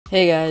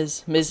Hey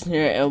guys, Mason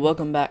here and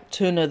welcome back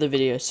to another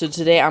video. So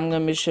today I'm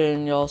going to be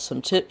showing y'all some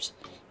tips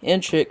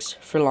and tricks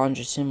for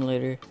Laundry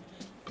Simulator.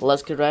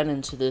 Let's get right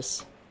into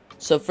this.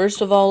 So first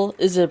of all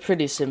is a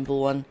pretty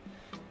simple one.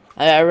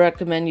 I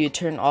recommend you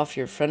turn off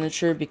your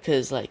furniture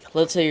because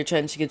let's say you're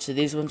trying to get to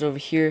these ones over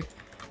here.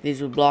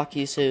 These would block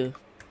you, so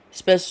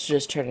it's best to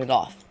just turn it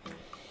off.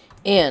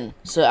 And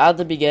so at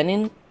the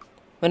beginning,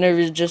 whenever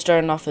you're just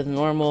starting off with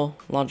normal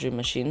laundry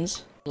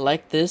machines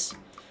like this,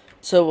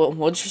 so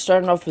once you're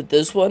starting off with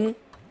this one,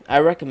 I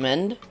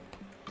recommend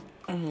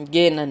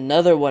getting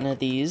another one of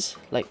these,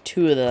 like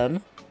 2 of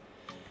them.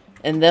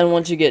 And then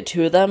once you get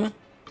 2 of them,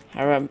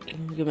 I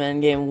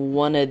recommend getting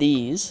 1 of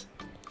these.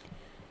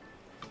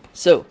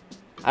 So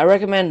I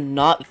recommend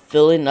not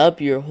filling up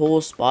your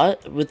whole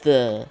spot with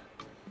the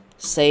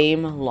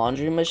same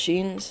laundry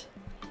machines,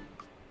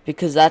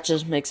 because that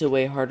just makes it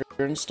way harder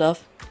and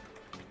stuff.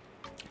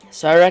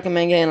 So I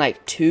recommend getting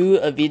like 2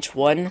 of each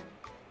one,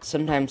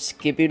 sometimes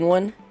skipping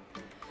one.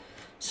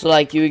 So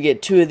like you would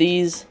get 2 of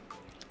these,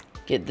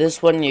 get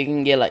this one, you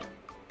can get like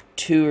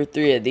 2 or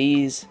 3 of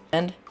these,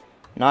 and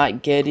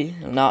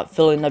not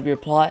filling up your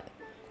plot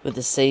with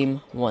the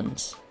same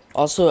ones.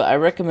 Also, I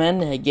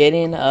recommend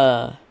getting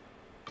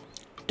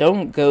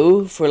don't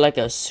go for like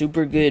a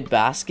super good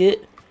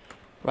basket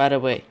right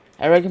away.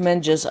 I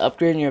recommend just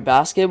upgrading your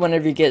basket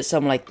whenever you get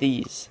some like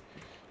these.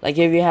 Like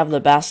if you have the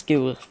basket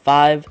with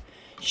 5,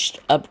 you should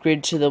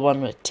upgrade to the one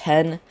with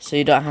 10, so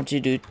you don't have to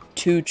do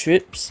 2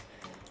 trips.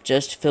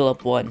 Just fill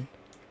up 1.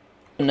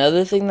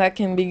 Another thing that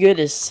can be good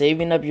is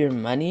saving up your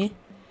money.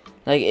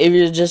 Like if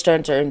you're just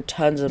starting to earn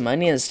tons of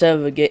money, instead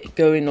of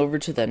going over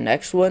to the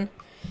next one,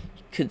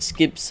 you could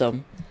skip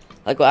some.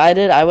 Like what I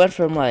did, I went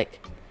from I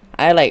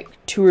had like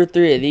 2 or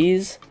 3 of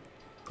these.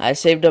 I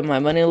saved up my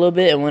money a little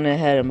bit and went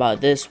ahead and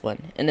bought this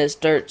one, and it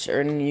starts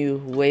earning you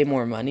way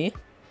more money.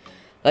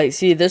 Like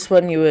see, this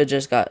one you would have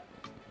just got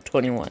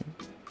 21,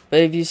 but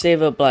if you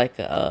save up like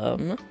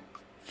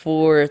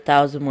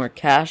 4,000 more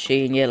cash,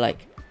 you can get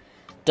like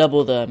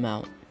double the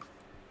amount.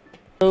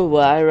 So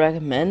what I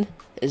recommend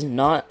is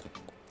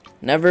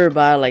never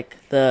buy like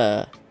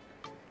the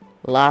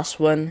last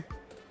one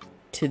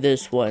to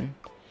this one,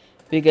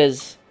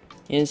 because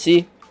you can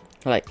see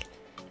like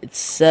it's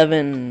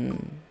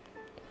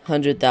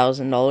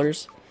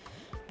 $700,000,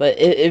 but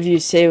if you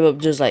save up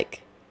just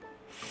like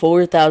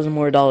 4,000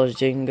 more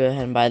dollars, you can go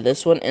ahead and buy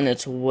this one, and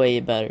it's way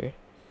better.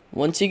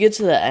 Once you get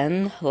to the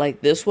end like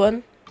this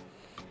one,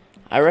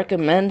 I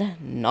recommend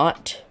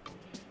not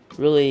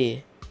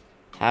really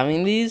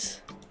having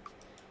these.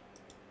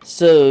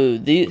 So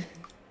these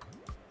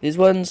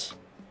ones,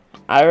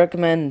 I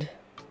recommend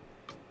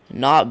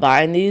not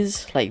buying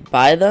these. Like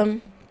buy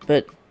them,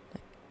 but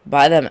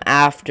buy them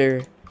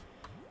after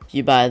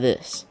you buy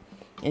this.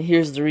 And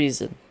here's the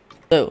reason.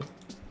 So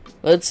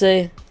let's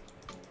say,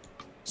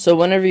 so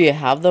whenever you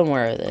have them,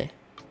 where are they?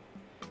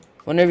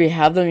 Whenever you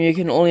have them, you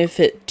can only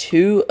fit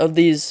 2 of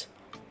these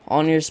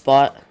on your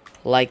spot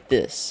like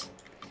this.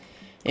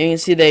 And you can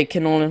see they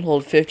can only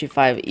hold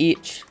 55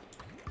 each.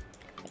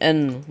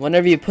 And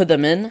whenever you put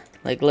them in,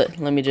 like let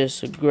me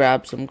just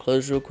grab some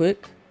clothes real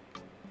quick.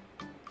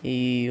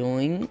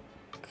 Yoink.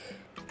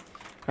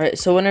 Alright,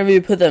 so whenever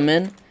you put them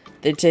in,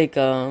 they take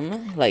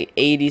like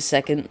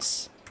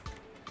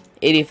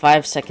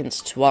 85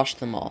 seconds to wash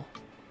them all.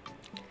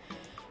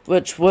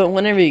 Which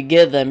whenever you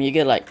get them, you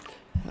get like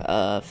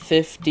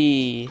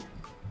 50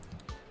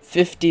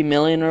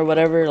 million or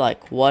whatever,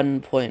 like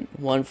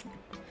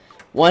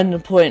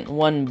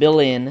 1.1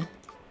 billion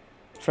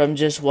from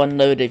just one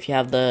load if you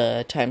have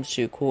the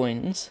 ×2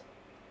 coins.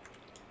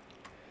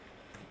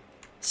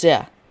 So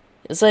yeah,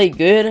 it's like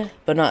good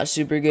but not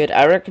super good.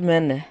 I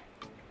recommend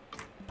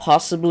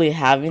possibly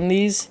having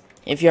these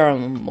if you're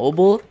on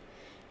mobile,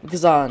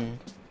 because on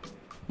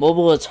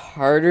mobile it's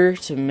harder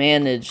to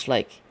manage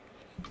like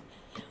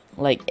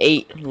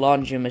 8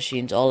 laundry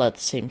machines all at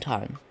the same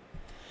time.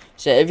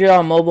 So if you're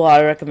on mobile,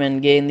 I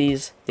recommend getting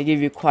these. They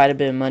give you quite a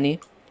bit of money.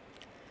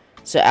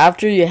 So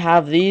after you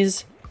have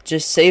these,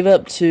 just save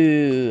up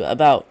to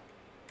about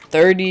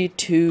 30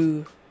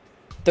 to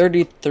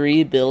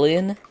 33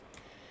 billion.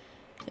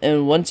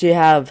 And once you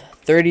have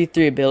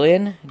 33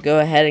 billion, go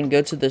ahead and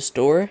go to the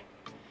store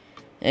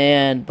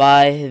and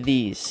buy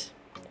these.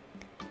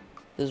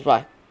 This is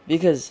why.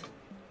 Because,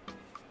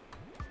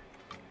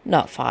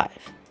 not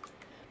 5.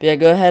 But yeah,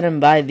 go ahead and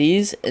buy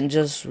these and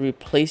just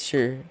replace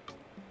your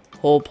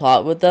whole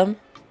plot with them.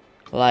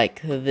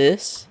 Like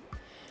this.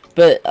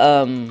 But,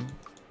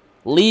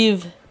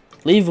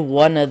 leave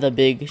 1 of the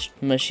big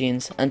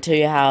machines until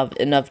you have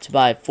enough to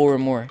buy 4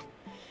 more.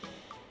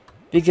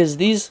 Because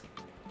these,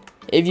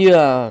 if you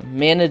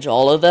manage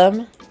all of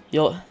them,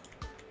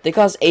 they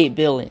cost 8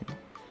 billion.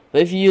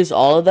 But if you use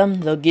all of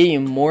them, they'll give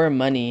you more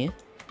money.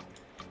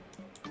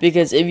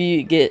 Because if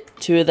you get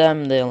 2 of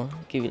them, they'll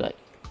give you like,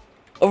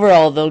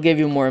 overall they'll give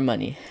you more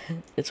money.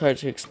 It's hard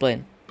to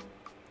explain.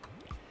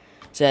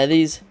 So yeah,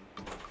 these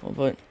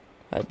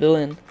 1.5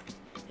 billion.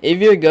 If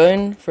you're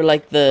going for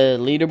like the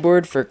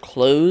leaderboard for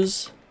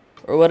clothes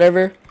or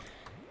whatever,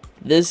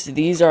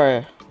 these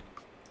are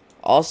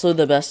also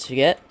the best to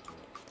get,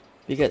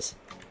 because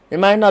it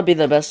might not be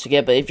the best to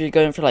get, but if you're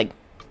going for like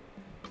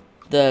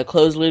the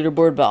clothes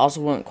leaderboard but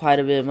also want quite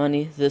a bit of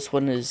money, this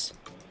one is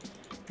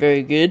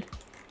very good.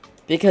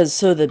 Because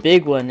so the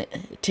big one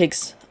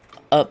takes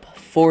up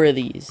 4 of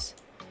these,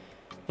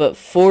 but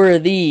 4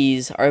 of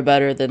these are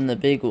better than the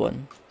big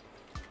one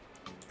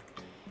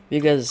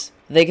because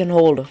they can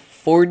hold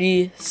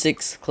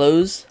 46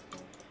 clothes,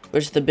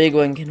 which the big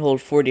one can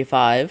hold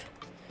 45,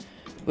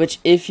 which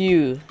if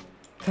you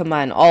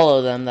combine all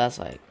of them, that's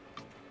like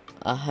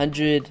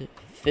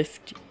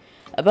 150,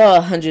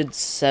 about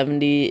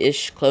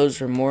 170-ish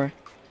clothes or more.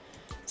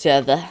 So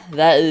yeah,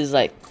 that is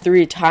like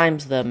 3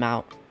 times the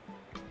amount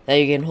that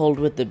you can hold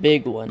with the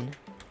big one.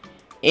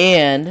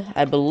 And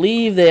I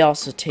believe they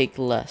also take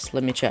less.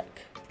 Let me check.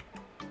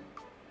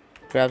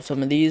 Grab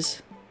some of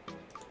these.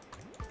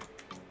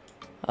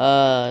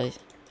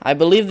 I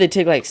believe they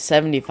take like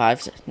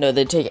 75. No,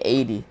 they take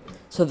 80.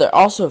 So they're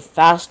also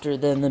faster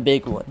than the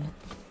big one.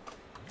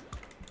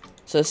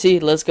 So see,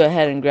 let's go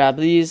ahead and grab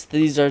these.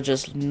 These are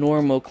just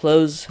normal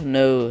clothes,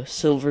 no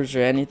silvers or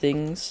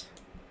anythings.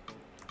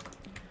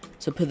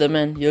 So put them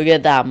in, you'll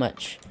get that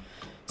much.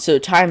 So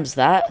times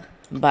that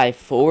by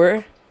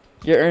 4,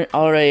 you're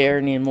already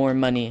earning more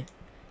money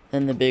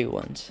than the big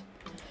ones.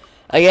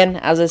 Again,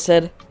 as I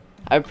said,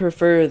 I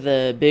prefer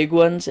the big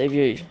ones if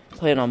you're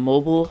playing on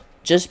mobile,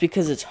 just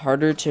because it's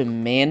harder to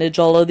manage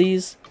all of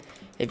these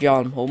if you're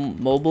on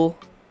mobile,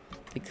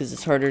 because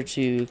it's harder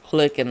to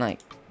click and like,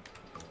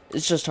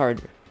 it's just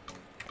harder.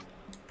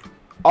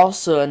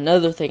 Also,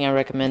 another thing I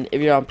recommend,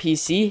 if you're on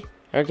PC,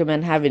 I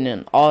recommend having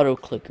an auto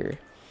clicker,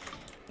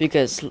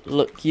 because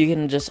look, you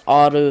can just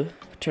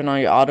turn on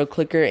your auto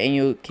clicker and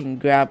you can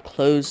grab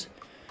clothes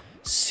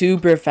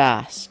super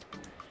fast,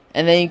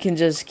 and then you can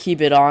just keep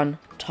it on,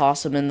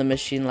 toss them in the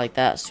machine like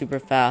that super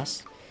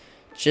fast,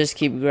 just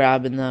keep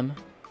grabbing them.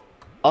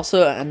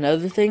 Also,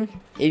 another thing,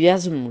 if you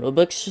have some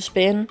Robux to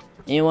spend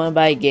and you want to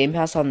buy a Game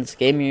Pass on this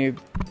game, you're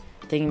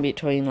thinking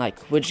between like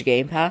which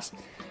Game Pass,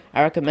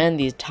 I recommend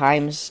the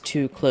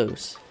 ×2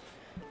 clothes.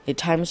 The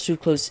 ×2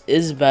 clothes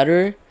is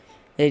better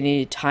than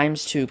the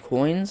 ×2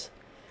 coins,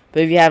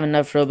 but if you have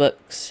enough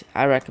Robux,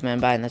 I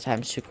recommend buying the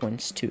 ×2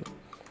 coins too.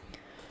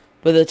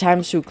 But the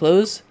 ×2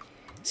 clothes,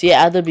 see,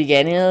 at the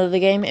beginning of the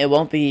game, it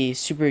won't be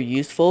super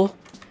useful,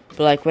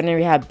 but like whenever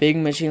you have big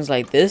machines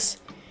like this,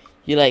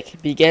 you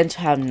like begin to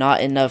have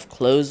not enough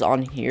clothes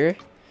on here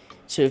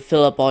to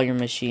fill up all your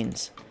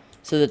machines.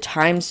 So the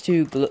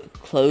 ×2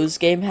 clothes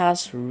Game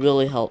Pass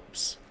really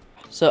helps.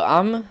 So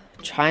I'm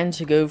trying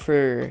to go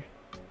for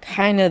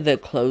kind of the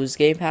clothes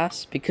Game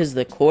Pass, because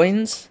the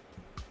coins,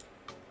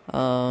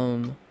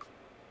 yeah,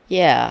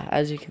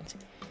 as you can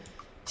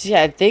see,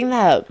 I think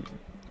that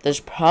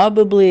there's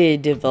probably a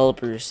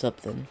developer or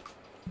something,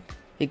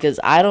 because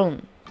I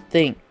don't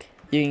think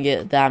you can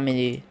get that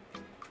many.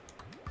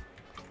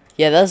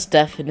 Yeah, that's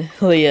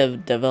definitely a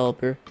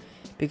developer,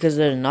 because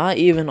they're not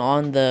even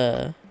on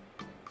the,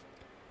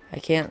 I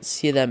can't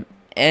see them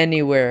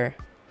anywhere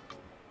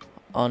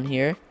on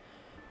here,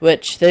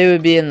 which they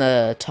would be in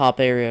the top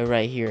area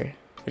right here,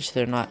 which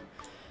they're not.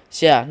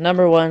 So yeah,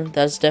 number 1,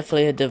 that's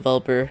definitely a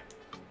developer.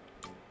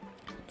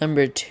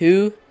 Number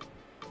 2,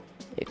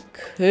 it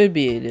could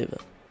be a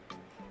developer.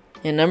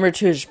 And number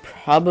 2 is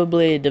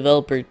probably a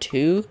developer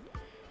too,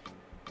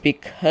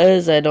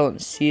 because I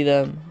don't see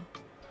them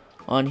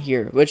on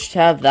here. Which, to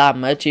have that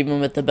much,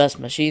 even with the best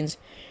machines,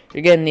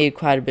 you're gonna need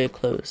quite a bit of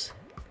clothes.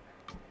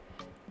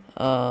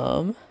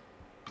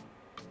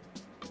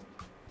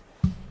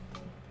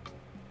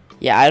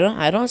 Yeah,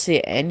 I don't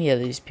see any of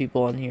these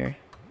people on here.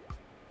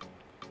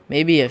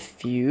 Maybe a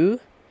few.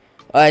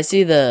 Oh, I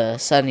see the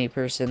sunny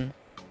person.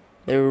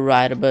 They're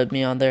right above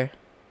me on there.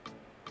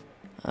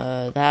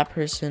 That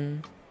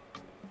person,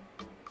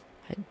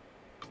 I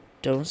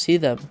don't see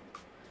them.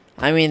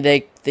 I mean,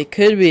 they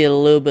could be a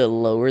little bit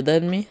lower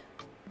than me.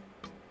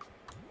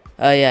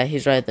 Oh yeah,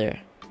 he's right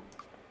there.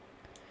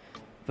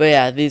 But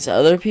yeah, these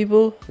other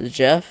people,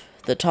 Jeff,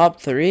 the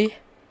top 3,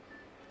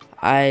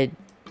 I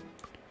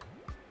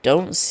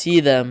don't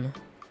see them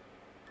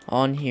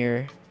on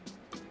here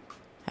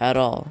at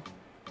all.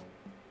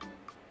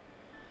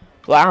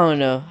 Well, I don't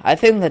know. I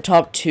think the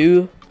top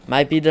 2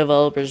 might be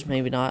developers,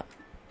 maybe not.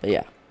 But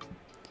yeah.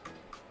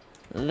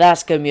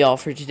 That's gonna be all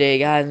for today,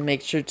 guys.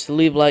 Make sure to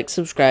leave a like,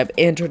 subscribe,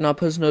 and turn on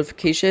post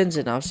notifications,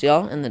 and I'll see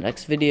y'all in the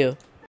next video.